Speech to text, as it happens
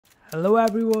Hello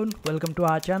everyone, welcome to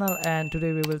our channel, and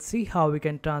today we will see how we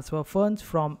can transfer funds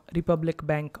from Republic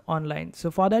Bank online.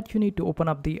 So for that you need to open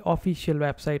up the official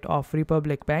website of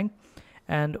Republic Bank,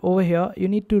 and over here you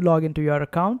need to log into your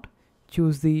account.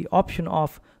 Choose the option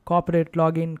of corporate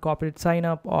login, corporate sign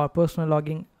up, or personal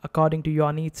login according to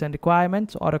your needs and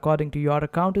requirements or according to your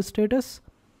account status.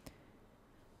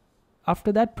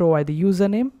 After that, provide the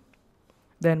username,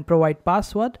 then provide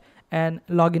password and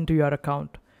log into your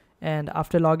account. And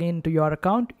after logging into your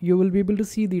account, you will be able to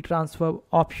see the transfer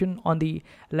option on the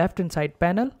left hand side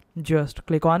panel. Just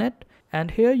click on it,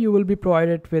 and here you will be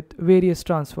provided with various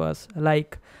transfers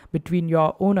like between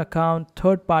your own account,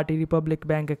 third party Republic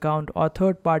Bank account, or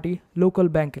third party local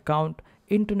bank account,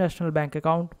 international bank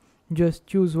account. Just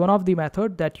choose one of the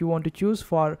method that you want to choose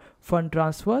for fund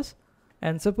transfers,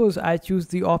 and suppose I choose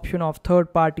the option of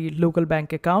third party local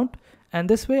bank account, and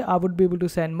this way I would be able to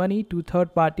send money to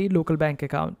third party local bank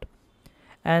account.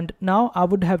 And now I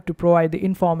would have to provide the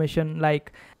information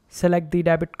like select the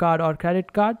debit card or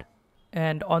credit card,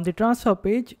 and on the transfer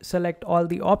page select all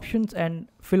the options and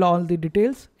fill all the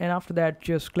details, and after that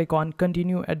just click on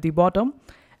continue at the bottom,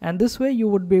 and this way you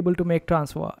would be able to make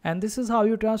transfer. And this is how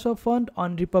you transfer fund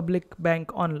on Republic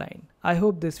Bank online. I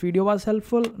hope this video was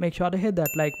helpful. Make sure to hit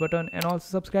that like button and also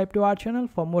subscribe to our channel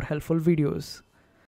for more helpful videos.